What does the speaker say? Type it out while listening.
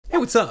Hey,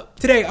 what's up?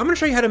 Today, I'm gonna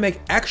show you how to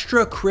make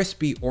extra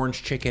crispy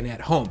orange chicken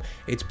at home.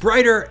 It's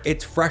brighter,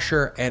 it's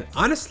fresher, and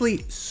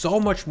honestly, so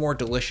much more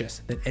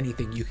delicious than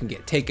anything you can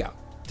get takeout.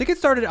 To get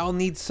started, I'll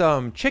need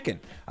some chicken.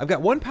 I've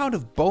got 1 pound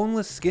of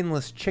boneless,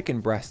 skinless chicken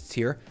breasts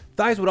here.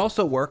 Thighs would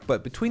also work,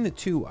 but between the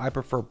two, I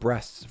prefer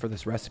breasts for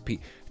this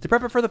recipe. To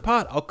prep it for the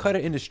pot, I'll cut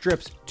it into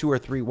strips 2 or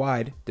 3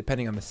 wide,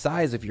 depending on the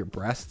size of your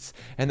breasts,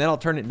 and then I'll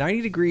turn it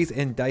 90 degrees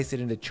and dice it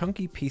into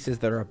chunky pieces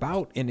that are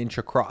about 1 inch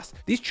across.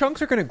 These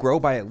chunks are gonna grow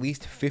by at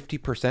least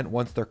 50%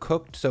 once they're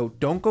cooked, so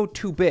don't go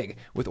too big.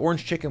 With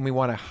orange chicken, we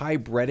want a high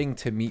breading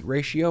to meat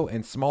ratio,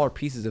 and smaller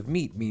pieces of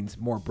meat means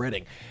more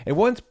breading. And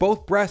once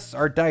both breasts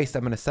are diced,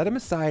 I'm gonna set them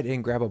aside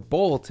and grab a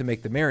bowl to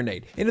make the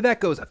marinade. Into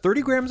that goes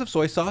 30 grams of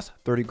soy sauce,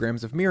 30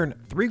 grams of mirin,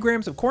 3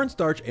 grams of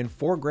cornstarch, and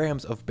 4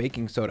 grams of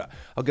baking soda.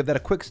 I'll give that a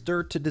quick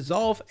stir to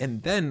dissolve,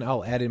 and then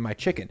I'll add in my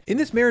chicken. In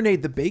this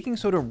marinade, the baking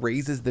soda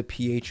raises the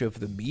pH of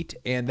the meat,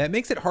 and that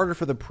makes it harder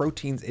for the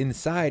proteins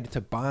inside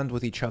to bond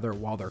with each other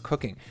while they're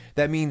cooking.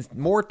 That means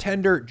more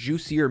tender,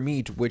 juicier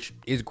meat, which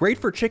is great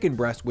for chicken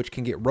breast, which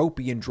can get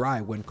ropey and dry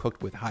when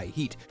cooked with high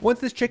heat. Once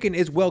this chicken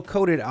is well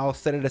coated, I'll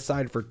set it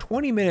aside for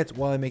 20 minutes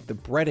while I make the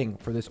breading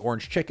for this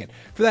orange chicken.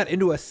 For that,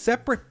 into a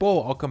separate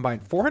bowl, I'll combine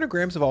 400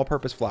 grams of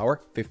all-purpose flour,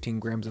 15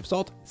 grams of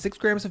salt, 6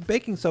 grams of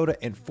baking soda,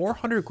 and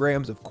 400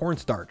 grams of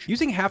cornstarch.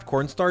 Using half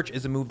cornstarch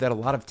is a move that a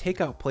lot of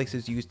takeout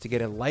places use to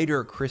get a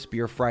lighter,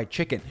 crispier fried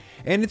chicken.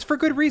 And it's for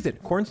good reason.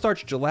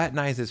 Cornstarch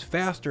gelatinizes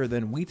faster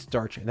than wheat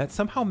starch, and that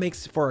somehow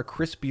makes for a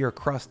crispier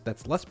crust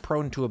that's less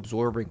prone to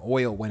absorbing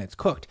oil when it's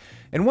cooked.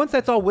 And once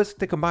that's all whisked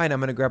to combine, I'm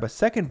gonna grab a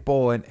second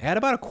bowl and add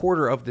about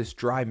 1/4 of this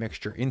dry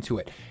mixture into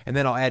it. And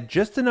then I'll add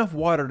just enough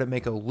water to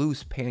make a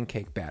loose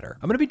pancake batter.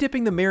 I'm gonna be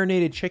dipping the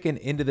marinated chicken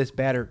into this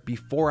batter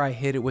before I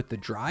hit it with the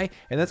dry,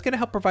 and that's gonna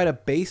help provide a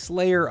base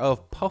layer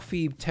of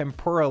puffy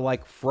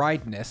tempura-like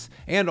friedness,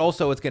 and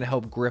also it's gonna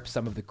help grip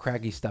some of the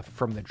craggy stuff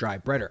from the dry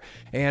breader.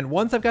 And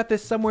once I've got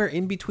this somewhere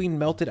in between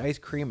melted ice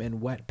cream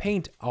and wet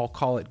paint, I'll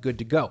call it good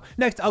to go.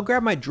 Next, I'll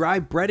grab my dry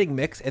breading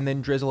mix and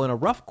then drizzle in a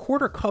rough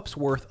 1/4 cup's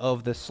worth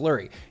of the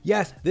slurry.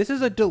 Yes, this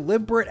is a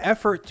deliberate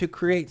effort to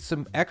create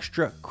some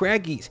extra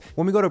craggies.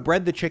 When we go to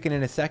bread the chicken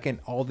in a second,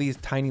 all these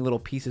tiny little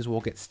pieces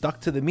will get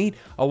stuck to the meat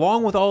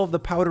along with all of the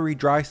powdery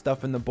dry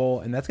stuff in the bowl,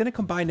 and that's gonna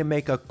combine to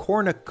make a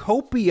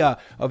cornucopia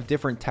of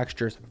different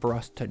textures for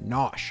us to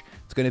nosh.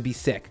 It's gonna be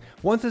sick.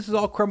 Once this is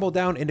all crumbled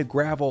down into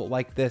gravel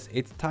like this,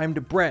 it's time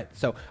to bread.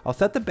 So I'll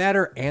set the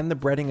batter and the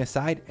breading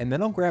aside, and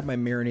then I'll grab my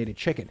marinated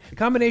chicken. The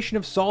combination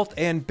of salt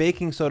and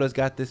baking soda's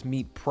got this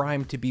meat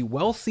primed to be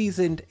well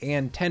seasoned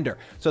and tender.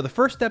 So the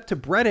first step to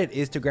bread it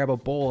is to grab a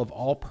bowl of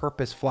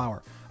all-purpose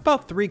flour.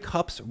 About 3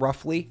 cups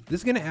roughly. This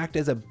is gonna act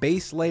as a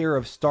base layer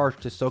of starch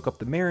to soak up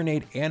the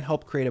marinade and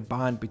help create a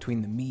bond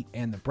between the meat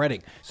and the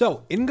breading.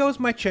 So in goes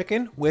my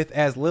chicken with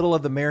as little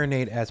of the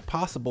marinade as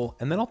possible,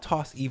 and then I'll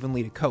toss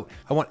evenly to coat.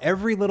 I want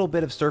every little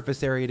bit of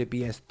surface area to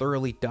be as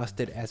thoroughly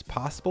dusted as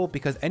possible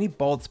because any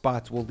bald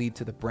spots will lead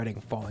to the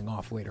breading falling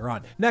off later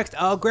on. Next,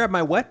 I'll grab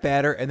my wet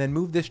batter and then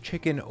move this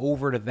chicken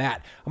over to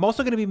that. I'm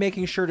also gonna be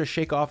making sure to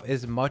shake off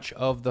as much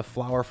of the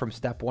flour from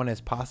step 1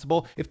 as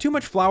possible. If too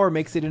much flour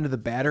makes it into the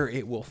batter,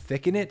 it will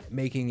thicken it,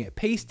 making it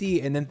pasty,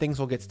 and then things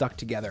will get stuck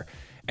together.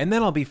 And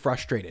then I'll be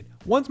frustrated.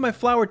 Once my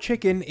floured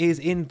chicken is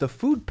in the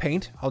food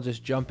paint, I'll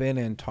just jump in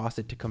and toss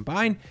it to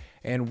combine.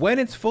 And when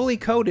it's fully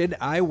coated,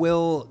 I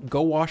will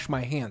go wash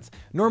my hands.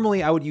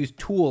 Normally, I would use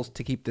tools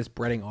to keep this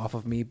breading off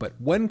of me, but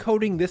when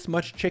coating this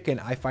much chicken,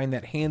 I find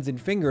that hands and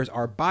fingers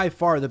are by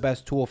far the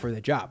best tool for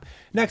the job.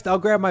 Next, I'll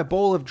grab my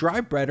bowl of dry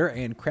breader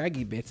and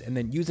craggy bits, and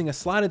then using a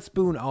slotted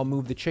spoon, I'll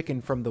move the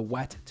chicken from the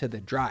wet to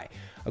the dry.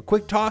 A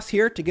quick toss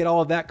here to get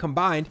all of that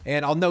combined,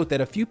 and I'll note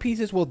that a few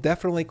pieces will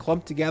definitely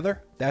clump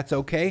together. That's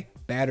okay.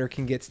 Batter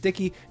can get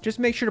sticky. Just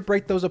make sure to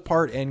break those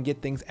apart and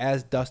get things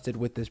as dusted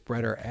with this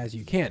breader as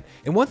you can.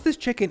 And once this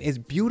chicken is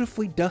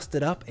beautifully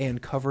dusted up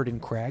and covered in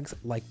crags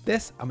like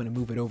this, I'm gonna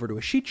move it over to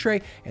a sheet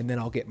tray, and then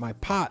I'll get my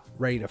pot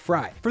ready to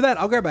fry. For that,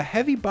 I'll grab a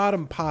heavy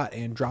bottom pot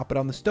and drop it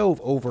on the stove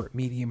over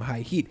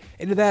medium-high heat.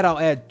 Into that, I'll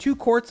add 2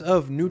 quarts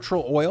of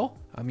neutral oil.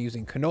 I'm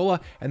using canola,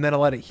 and then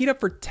I'll let it heat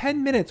up for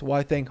 10 minutes while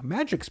I thank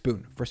Magic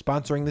Spoon for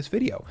sponsoring this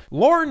video.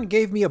 Lauren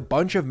gave me a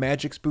bunch of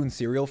Magic Spoon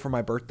cereal for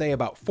my birthday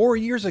about 4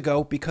 years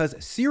ago because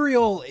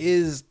cereal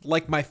is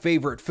like my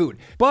favorite food.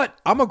 But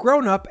I'm a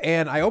grown-up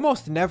and I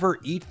almost never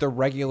eat the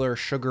regular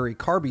sugary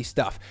carby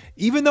stuff,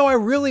 even though I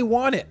really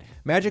want it.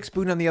 Magic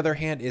Spoon, on the other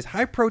hand, is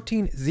high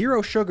protein,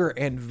 0 sugar,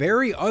 and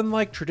very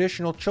unlike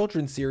traditional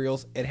children's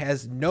cereals, it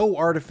has no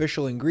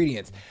artificial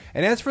ingredients.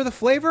 And as for the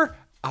flavor,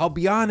 I'll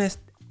be honest,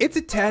 it's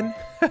a 10.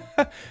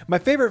 My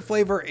favorite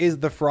flavor is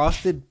the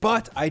frosted,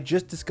 but I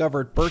just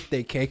discovered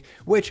birthday cake,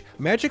 which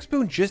Magic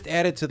Spoon just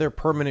added to their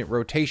permanent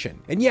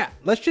rotation. And yeah,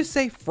 let's just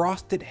say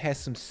frosted has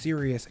some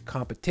serious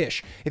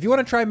competition. If you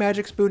want to try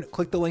Magic Spoon,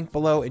 click the link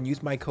below and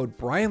use my code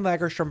Brian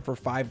Lagerstrom for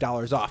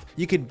 $5 off.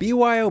 You can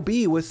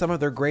BYOB with some of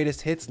their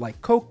greatest hits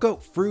like cocoa,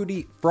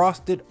 fruity,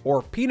 frosted,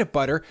 or peanut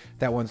butter.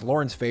 That one's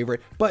Lauren's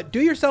favorite, but do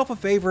yourself a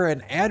favor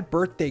and add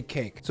birthday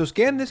cake. So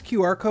scan this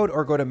QR code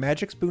or go to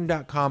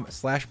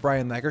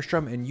magicspoon.com/Brian Lagerstrom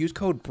Lagerstrom and use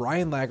code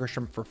Brian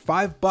Lagerstrom for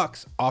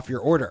 $5 off your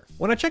order.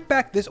 When I check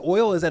back, this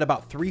oil is at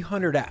about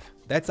 300F.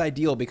 That's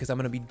ideal because I'm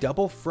going to be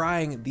double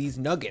frying these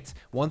nuggets,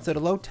 once at a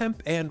low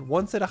temp and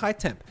once at a high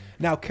temp.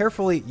 Now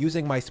carefully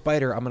using my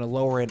spider, I'm going to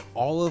lower in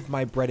all of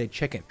my breaded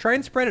chicken. Try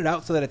and spread it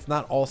out so that it's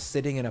not all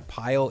sitting in a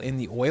pile in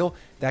the oil.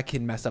 That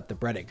can mess up the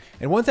breading.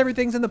 And once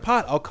everything's in the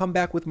pot, I'll come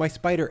back with my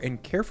spider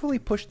and carefully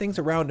push things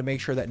around to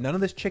make sure that none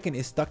of this chicken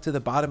is stuck to the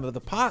bottom of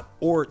the pot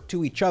or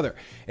to each other.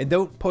 And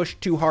don't push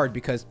too hard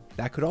because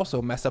that could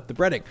also mess up the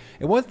breading.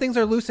 And once things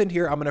are loosened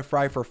here, I'm going to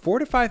fry for 4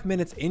 to 5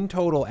 minutes in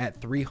total at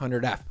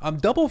 300F. I'm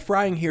double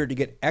frying here to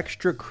get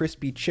extra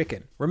crispy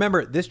chicken.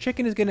 Remember, this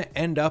chicken is going to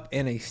end up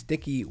in a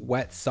sticky,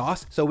 wet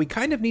sauce, so we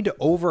kind of need to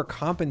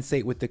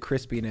overcompensate with the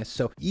crispiness.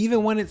 So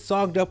even when it's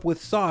sogged up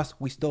with sauce,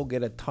 we still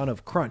get a ton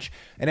of crunch.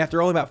 And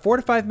after only about 4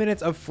 to 5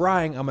 minutes of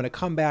frying, I'm going to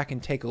come back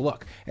and take a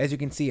look. As you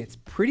can see, it's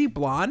pretty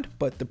blonde,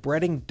 but the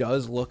breading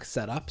does look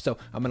set up. So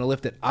I'm going to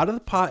lift it out of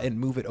the pot and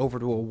move it over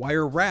to a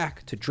wire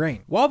rack to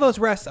drain. While those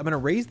rest, I'm going to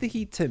raise the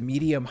heat to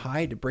medium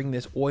high to bring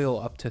this oil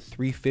up to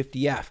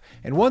 350F.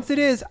 And once it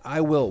is,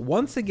 I will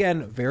once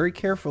again very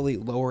carefully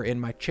lower in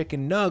my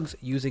chicken nugs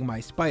using my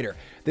spider.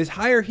 This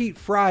higher heat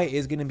fry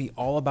is going to be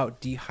all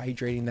about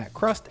dehydrating that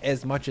crust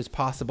as much as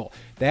possible.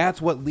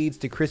 That's what leads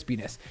to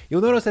crispiness.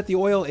 You'll notice that the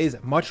oil is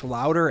much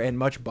louder and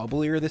much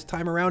bubblier this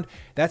time around.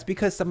 That's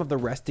because some of the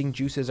resting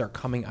juices are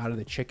coming out of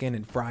the chicken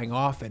and frying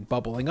off and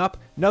bubbling up.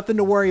 Nothing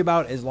to worry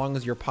about as long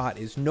as your pot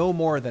is no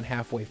more than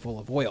halfway full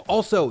of oil.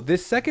 Also,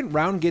 this second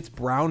round gets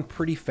brown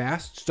pretty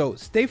fast, so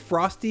stay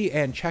frosty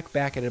and check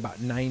back at about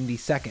 90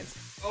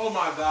 seconds. Oh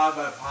my God,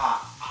 my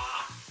pot.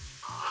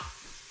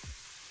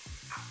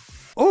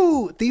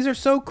 Oh, these are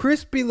so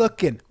crispy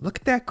looking. Look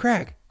at that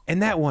crag.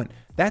 And that one.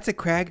 That's a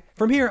crag.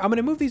 From here, I'm going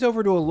to move these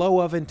over to a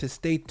low oven to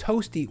stay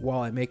toasty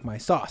while I make my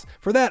sauce.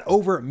 For that,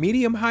 over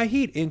medium-high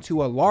heat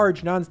into a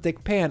large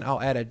nonstick pan,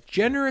 I'll add a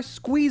generous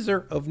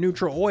squeezer of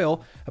neutral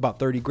oil, about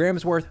 30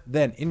 grams worth.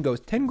 Then in goes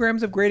 10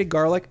 grams of grated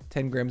garlic,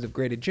 10 grams of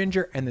grated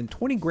ginger, and then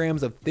 20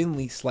 grams of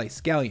thinly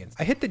sliced scallions.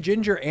 I hit the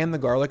ginger and the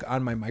garlic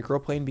on my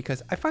microplane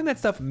because I find that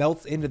stuff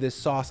melts into this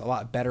sauce a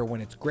lot better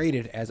when it's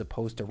grated as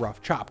opposed to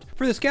rough chopped.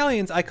 For the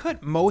scallions, I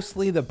cut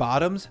mostly the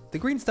bottoms. The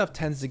green stuff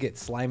tends to get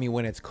slimy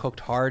when it's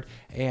cooked hard,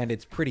 and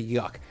it's pretty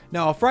yuck.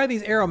 Now I'll fry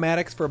these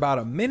aromatics for about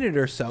a minute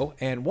or so,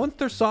 and once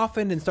they're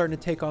softened and starting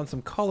to take on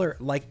some color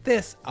like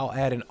this, I'll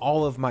add in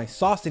all of my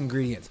sauce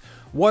ingredients.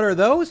 What are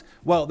those?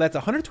 Well, that's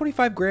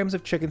 125 grams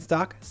of chicken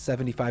stock,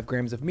 75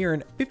 grams of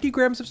mirin, 50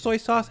 grams of soy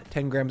sauce,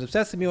 10 grams of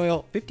sesame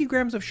oil, 50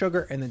 grams of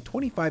sugar, and then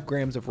 25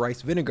 grams of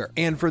rice vinegar.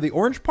 And for the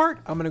orange part,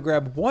 I'm gonna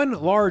grab one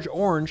large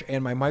orange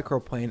and my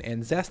microplane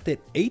and zest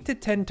it 8 to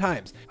 10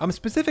 times. I'm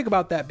specific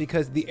about that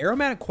because the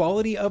aromatic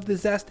quality of the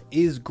zest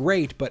is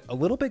great, but a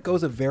little bit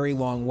goes a very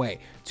long way.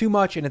 Too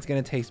much and it's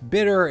gonna taste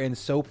bitter and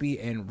soapy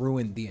and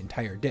ruin the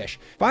entire dish.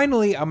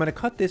 Finally, I'm gonna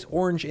cut this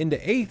orange into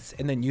eighths,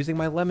 and then using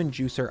my lemon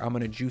juicer, I'm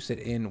gonna juice it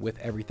in with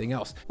everything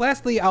else.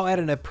 Lastly, I'll add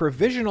in a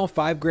provisional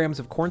 5 grams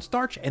of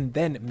cornstarch and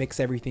then mix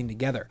everything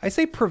together. I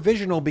say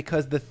provisional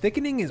because the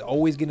thickening is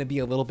always going to be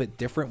a little bit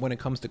different when it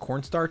comes to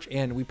cornstarch,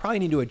 and we probably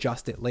need to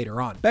adjust it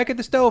later on. Back at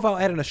the stove, I'll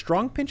add in a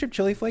strong pinch of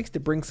chili flakes to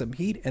bring some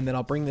heat, and then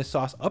I'll bring this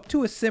sauce up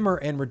to a simmer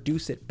and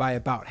reduce it by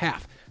about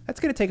half. That's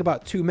going to take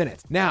about 2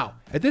 minutes. Now,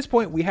 at this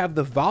point, we have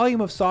the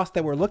volume of sauce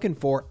that we're looking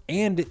for,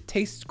 and it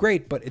tastes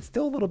great, but it's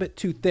still a little bit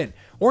too thin.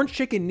 Orange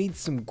chicken needs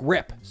some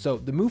grip, so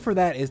the move for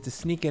that is to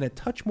sneak in a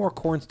touch more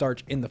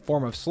cornstarch in the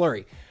form of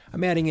slurry.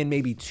 I'm adding in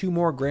maybe 2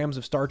 more grams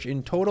of starch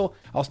in total.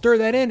 I'll stir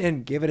that in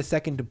and give it a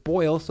second to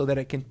boil so that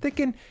it can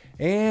thicken,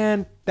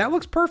 and that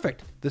looks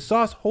perfect. The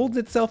sauce holds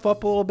itself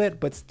up a little bit,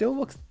 but still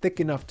looks thick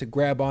enough to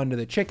grab onto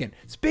the chicken.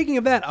 Speaking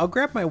of that, I'll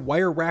grab my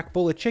wire rack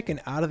full of chicken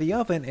out of the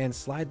oven and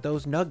slide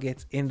those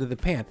nuggets into the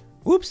pan.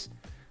 Oops,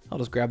 I'll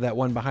just grab that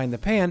one behind the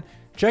pan.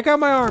 Check out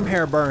my arm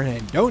hair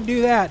burning. Don't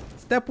do that.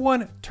 Step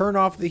 1, turn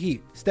off the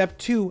heat. Step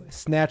 2,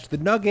 snatch the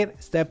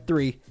nugget. Step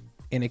 3,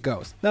 in it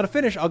goes. Now to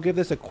finish, I'll give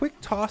this a quick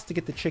toss to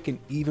get the chicken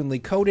evenly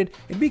coated,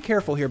 and be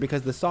careful here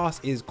because the sauce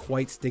is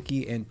quite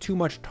sticky and too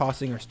much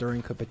tossing or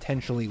stirring could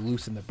potentially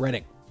loosen the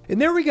breading. And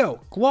there we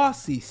go,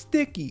 glossy,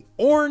 sticky,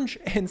 orange,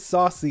 and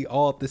saucy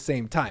all at the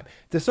same time.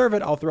 To serve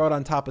it, I'll throw it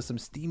on top of some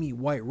steamy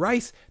white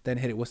rice, then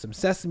hit it with some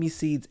sesame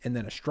seeds, and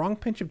then a strong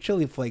pinch of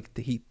chili flakes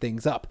to heat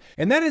things up.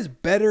 And that is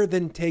better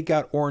than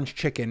takeout orange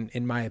chicken,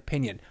 in my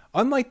opinion.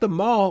 Unlike the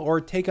mall or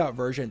takeout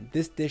version,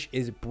 this dish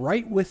is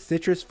bright with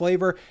citrus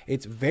flavor,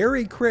 it's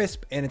very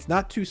crisp, and it's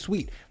not too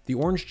sweet. The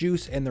orange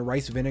juice and the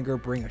rice vinegar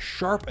bring a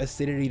sharp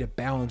acidity to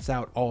balance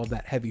out all of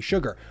that heavy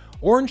sugar.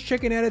 Orange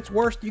chicken at its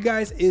worst, you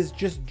guys, is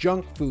just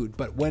junk food,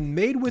 but when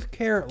made with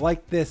care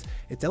like this,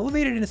 it's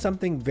elevated into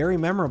something very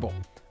memorable.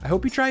 I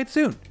hope you try it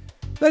soon.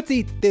 Let's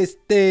eat this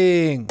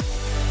thing.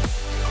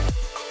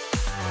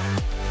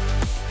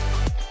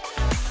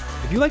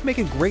 If you like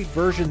making great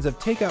versions of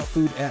takeout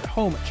food at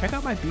home, check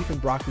out my beef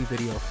and broccoli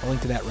video. I'll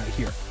link to that right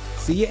here.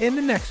 See you in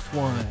the next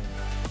one.